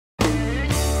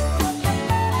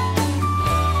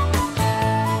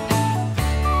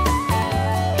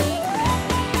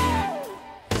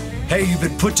Hey, you've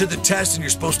been put to the test and you're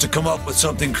supposed to come up with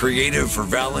something creative for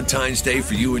Valentine's Day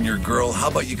for you and your girl. How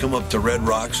about you come up to Red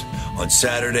Rocks on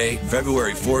Saturday,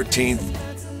 February 14th,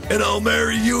 and I'll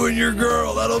marry you and your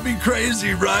girl. That'll be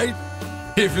crazy, right?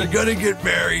 If you're gonna get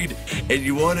married and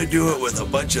you want to do it with a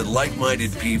bunch of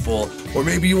like-minded people, or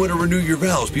maybe you want to renew your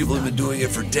vows, people have been doing it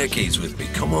for decades with me.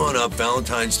 Come on up,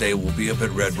 Valentine's Day, we'll be up at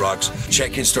Red Rocks.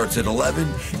 Check-in starts at 11,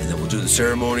 and then we'll do the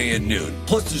ceremony at noon.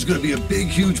 Plus, there's gonna be a big,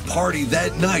 huge party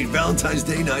that night, Valentine's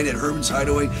Day night at Herman's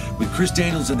Hideaway with Chris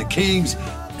Daniels and the Kings.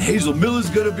 Hazel Miller's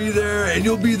gonna be there, and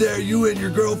you'll be there, you and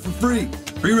your girl, for free.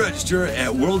 Pre-register at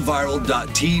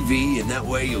worldviral.tv, and that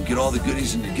way you'll get all the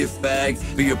goodies in your gift bag.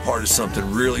 Be a part of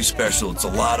something really special. It's a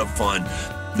lot of fun.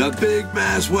 The Big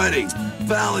Mass Wedding,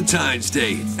 Valentine's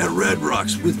Day at Red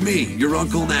Rocks with me, your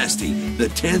Uncle Nasty, the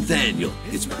 10th annual.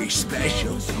 It's pretty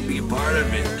special, so be a part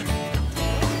of it.